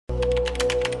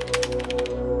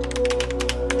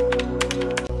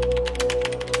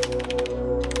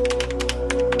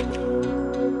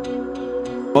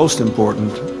most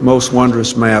important, most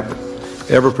wondrous map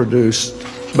ever produced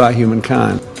by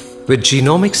humankind. With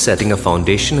genomics setting a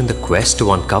foundation in the quest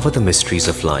to uncover the mysteries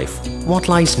of life, what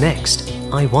lies next,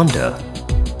 I wonder?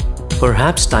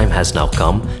 Perhaps time has now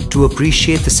come to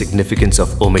appreciate the significance of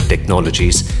omic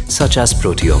technologies such as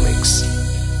proteomics.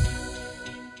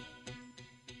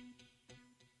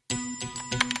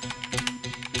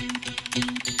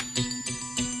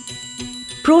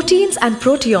 Proteins and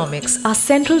proteomics are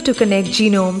central to connect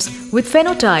genomes with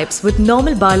phenotypes with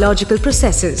normal biological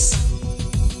processes.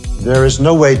 There is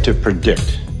no way to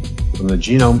predict from the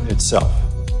genome itself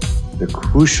the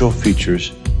crucial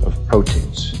features of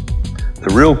proteins.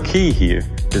 The real key here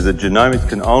is that genomics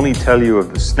can only tell you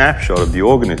of the snapshot of the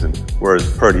organism, whereas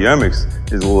proteomics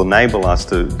will enable us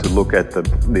to look at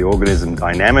the organism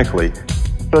dynamically.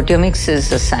 Proteomics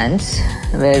is a science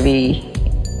where we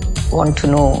want to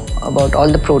know about all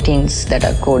the proteins that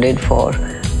are coded for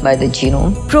by the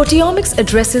genome. Proteomics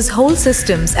addresses whole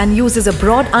systems and uses a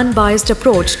broad, unbiased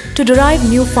approach to derive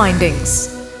new findings.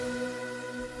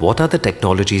 What are the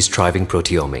technologies driving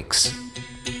proteomics?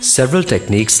 Several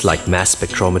techniques like mass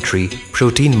spectrometry,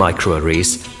 protein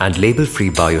microarrays, and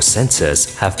label-free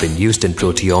biosensors have been used in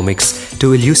proteomics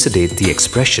to elucidate the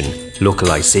expression,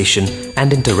 localization,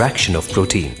 and interaction of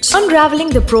proteins. Unraveling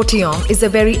the proteome is a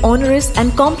very onerous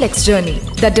and complex journey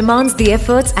that demands the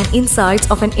efforts and insights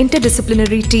of an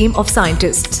interdisciplinary team of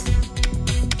scientists.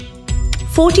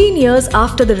 14 years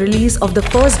after the release of the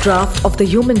first draft of the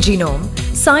human genome,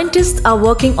 scientists are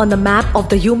working on the map of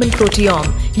the human proteome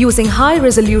using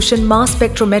high-resolution mass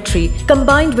spectrometry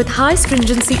combined with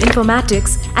high-stringency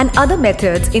informatics and other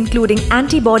methods including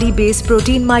antibody-based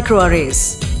protein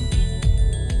microarrays.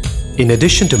 In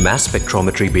addition to mass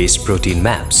spectrometry-based protein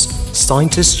maps,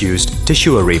 scientists used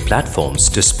tissue array platforms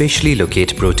to spatially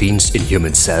locate proteins in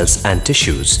human cells and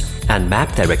tissues and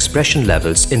map their expression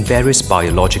levels in various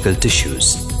biological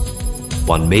tissues.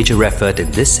 One major effort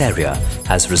in this area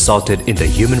has resulted in the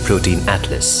Human Proteome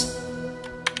Atlas.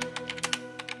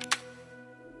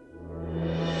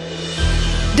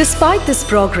 Despite this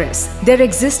progress, there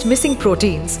exist missing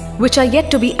proteins which are yet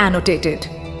to be annotated.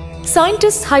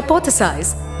 Scientists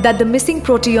hypothesize that the missing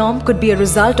proteome could be a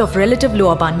result of relative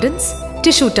low abundance,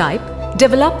 tissue type,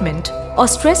 development, or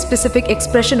stress-specific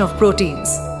expression of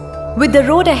proteins, with the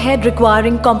road ahead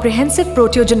requiring comprehensive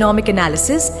proteogenomic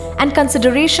analysis and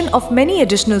consideration of many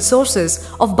additional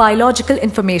sources of biological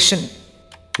information.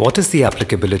 What is the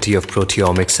applicability of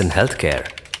proteomics in healthcare?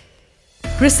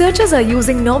 Researchers are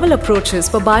using novel approaches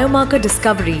for biomarker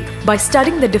discovery by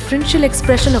studying the differential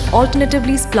expression of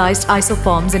alternatively spliced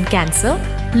isoforms in cancer,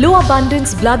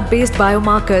 low-abundance blood-based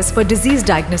biomarkers for disease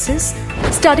diagnosis,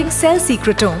 studying cell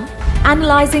secretome,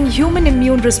 analyzing human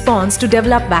immune response to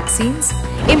develop vaccines,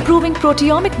 improving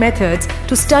proteomic methods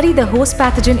to study the host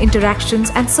pathogen interactions,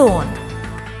 and so on.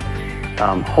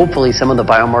 Hopefully, some of the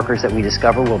biomarkers that we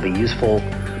discover will be useful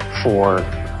for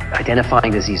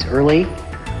identifying disease early,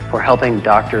 for helping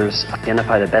doctors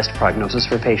identify the best prognosis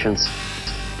for patients.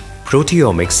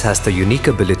 Proteomics has the unique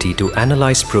ability to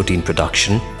analyze protein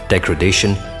production,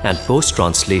 degradation, and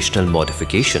post-translational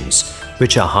modifications,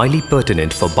 which are highly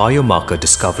pertinent for biomarker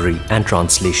discovery and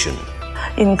translation.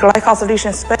 In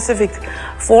glycosylation specific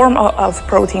form of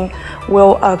protein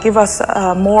will give us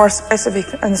a more specific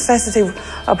and sensitive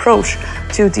approach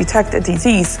to detect the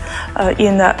disease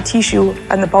in tissue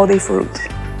and body fluid.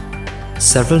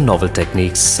 Several novel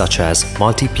techniques such as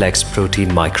multiplex protein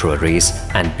microarrays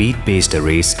and bead-based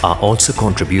arrays are also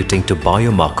contributing to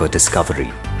biomarker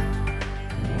discovery.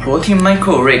 Protein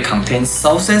microarray contains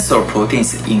thousands of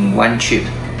proteins in one chip,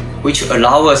 which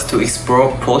allow us to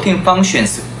explore protein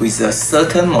functions with a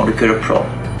certain molecular probe.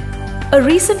 A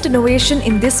recent innovation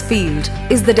in this field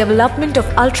is the development of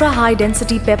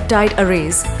ultra-high-density peptide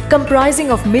arrays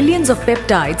comprising of millions of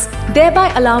peptides, thereby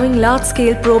allowing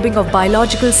large-scale probing of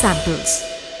biological samples.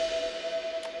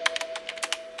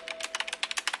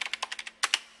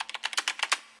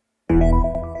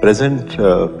 Present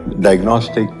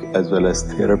diagnostic as well as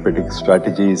therapeutic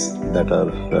strategies that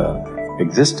are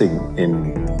existing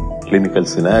in clinical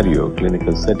scenario,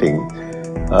 clinical setting,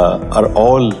 are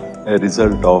all a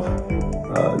result of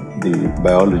the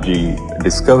biology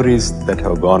discoveries that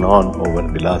have gone on over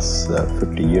the last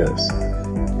 50 years.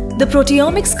 The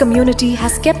proteomics community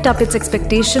has kept up its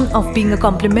expectation of being a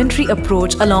complementary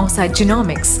approach alongside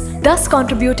genomics, thus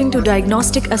contributing to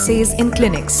diagnostic assays in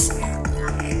clinics.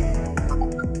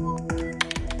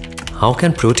 How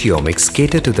can proteomics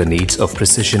cater to the needs of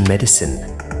precision medicine?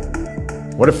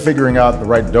 What if figuring out the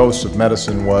right dose of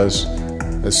medicine was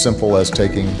as simple as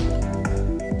taking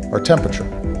our temperature?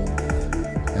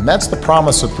 And that's the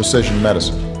promise of precision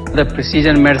medicine. The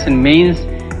precision medicine means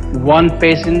one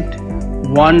patient,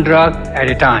 one drug at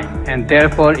a time. And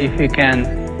therefore, if you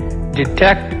can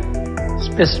detect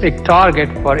specific target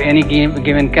for any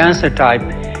given cancer type,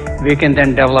 we can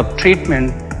then develop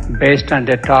treatment based on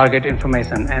the target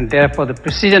information. And therefore, the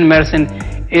precision medicine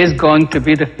is going to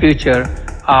be the future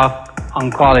of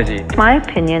oncology. My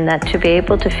opinion that to be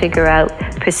able to figure out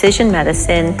precision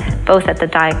medicine, both at the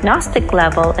diagnostic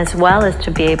level as well as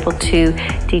to be able to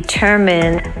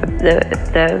determine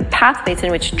the pathways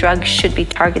in which drugs should be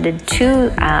targeted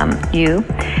to you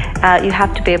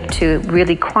have to be able to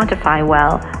really quantify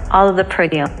well all of the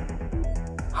proteome.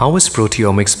 How is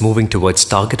proteomics moving towards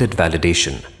targeted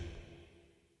validation?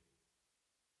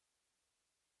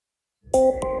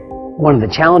 One of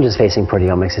the challenges facing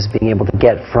proteomics is being able to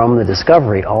get from the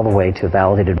discovery all the way to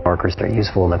validated markers that are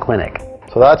useful in the clinic.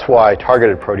 So that's why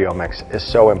targeted proteomics is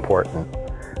so important.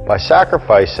 By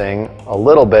sacrificing a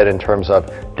little bit in terms of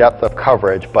depth of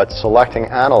coverage, but selecting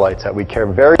analytes that we care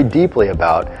very deeply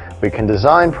about, we can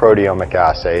design proteomic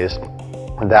assays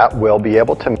that will be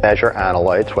able to measure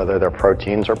analytes, whether they're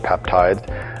proteins or peptides,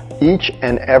 each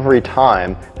and every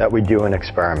time that we do an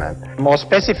experiment. More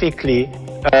specifically,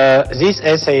 these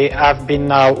assays have been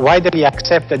now widely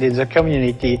accepted in the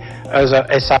community as a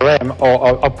SRM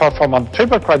or a performance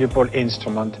triple quadruple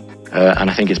instrument. And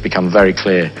I think it's become very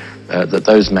clear that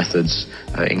those methods,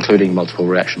 including multiple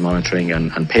reaction monitoring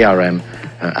and PRM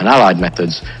and allied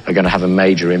methods, are going to have a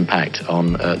major impact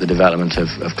on the development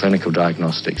of clinical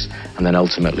diagnostics and then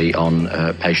ultimately on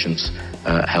patients'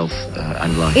 health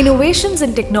and life. Innovations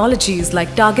in technologies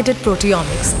like targeted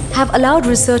proteomics have allowed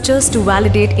researchers to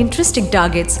validate interesting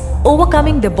targets,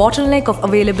 overcoming the bottleneck of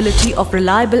availability of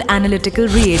reliable analytical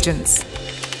reagents.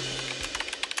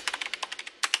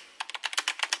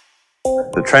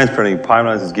 The transplanting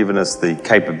pipelines has given us the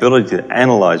capability to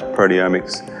analyze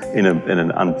proteomics in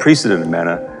an unprecedented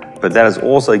manner, but that has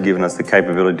also given us the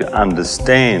capability to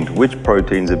understand which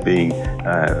proteins are being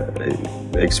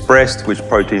expressed, which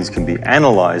proteins can be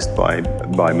analyzed by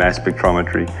mass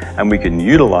spectrometry, and we can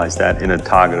utilize that in a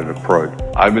targeted approach.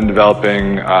 I've been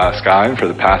developing Skyline for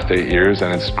the past 8 years,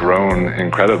 and it's grown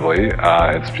incredibly.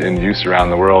 It's in use around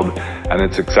the world, and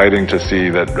it's exciting to see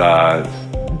that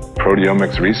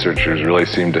proteomics researchers really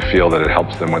seem to feel that it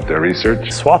helps them with their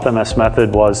research. SWAP-MS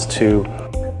method was to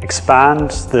expand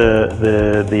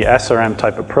the SRM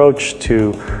type approach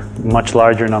to much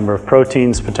larger number of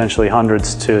proteins, potentially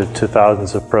hundreds to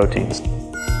thousands of proteins.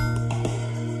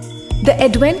 The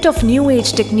advent of new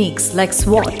age techniques like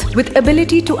SWOT, with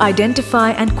ability to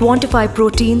identify and quantify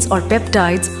proteins or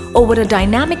peptides over a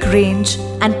dynamic range,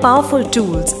 and powerful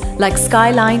tools like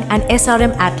Skyline and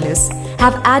SRM Atlas,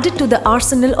 have added to the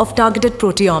arsenal of targeted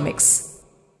proteomics.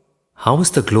 How is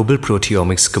the global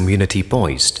proteomics community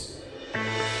poised?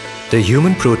 The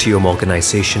Human Proteome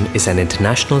organization is an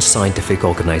international scientific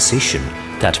organization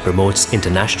that promotes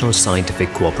international scientific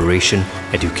cooperation,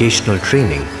 educational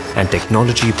training, and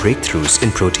technology breakthroughs in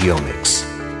proteomics.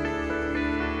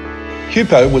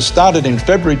 HUPO was started in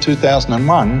February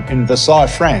 2001 in Versailles,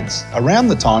 France, around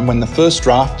the time when the first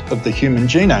draft of the Human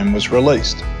Genome was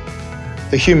released.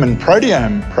 The Human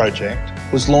Proteome project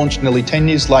was launched nearly 10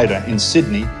 years later in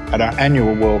Sydney at our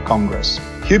annual World Congress.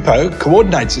 HUPO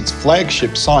coordinates its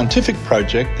flagship scientific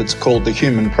project that's called the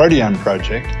Human Proteome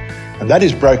Project, and that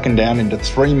is broken down into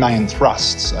 3 main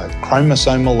thrusts: a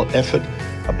chromosomal effort,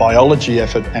 a biology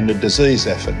effort, and a disease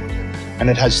effort. And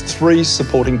it has 3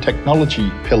 supporting technology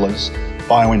pillars: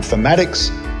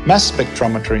 bioinformatics, mass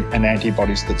spectrometry, and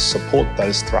antibodies that support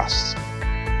those thrusts.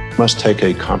 We must take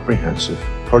a comprehensive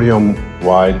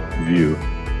proteome-wide view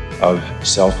of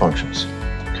cell functions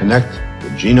to connect the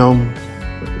genome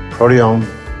with the proteome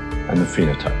and the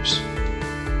phenotypes.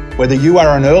 Whether you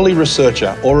are an early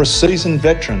researcher or a seasoned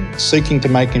veteran seeking to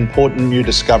make important new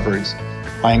discoveries,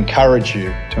 I encourage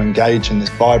you to engage in this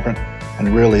vibrant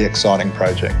and really exciting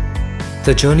project.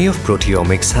 The journey of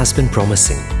proteomics has been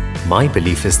promising. My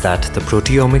belief is that the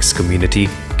proteomics community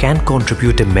can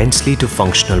contribute immensely to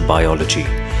functional biology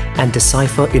and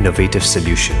decipher innovative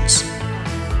solutions.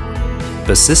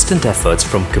 Persistent efforts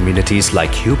from communities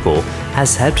like HUPO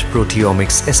has helped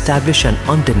proteomics establish an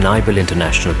undeniable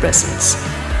international presence.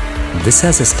 This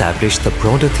has established the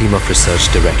broader theme of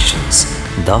research directions,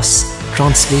 thus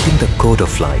translating the code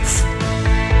of life.